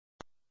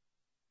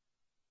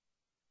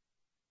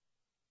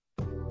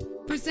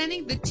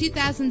Presenting the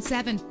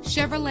 2007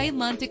 Chevrolet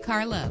Monte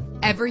Carlo.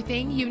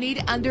 Everything you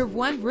need under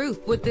one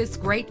roof with this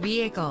great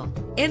vehicle.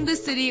 In the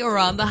city or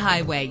on the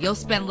highway, you'll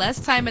spend less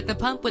time at the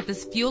pump with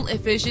this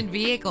fuel-efficient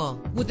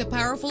vehicle. With a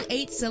powerful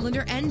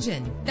 8-cylinder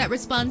engine that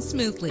responds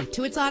smoothly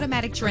to its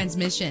automatic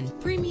transmission,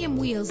 premium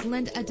wheels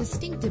lend a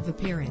distinctive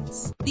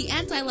appearance. The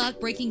anti-lock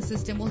braking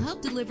system will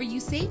help deliver you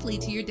safely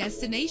to your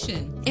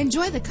destination.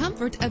 Enjoy the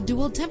comfort of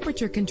dual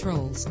temperature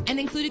controls. An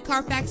included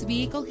Carfax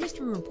Vehicle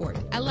History Report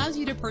allows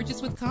you to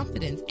purchase with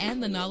confidence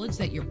and the knowledge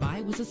that your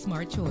buy was a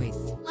smart choice.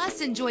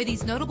 Plus, enjoy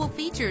these notable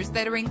features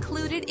that are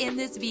included in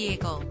this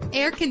vehicle: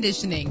 air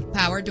conditioning,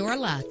 power door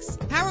locks,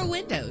 power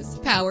windows,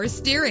 power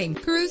steering,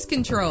 cruise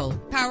control,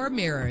 power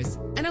mirrors,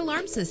 an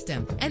alarm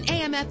system, an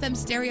AM/FM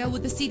stereo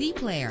with a CD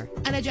player,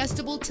 an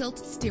adjustable tilt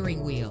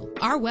steering wheel.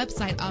 Our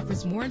website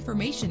offers more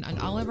information on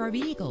all of our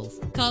vehicles.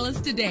 Call us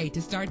today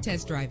to start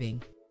test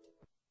driving.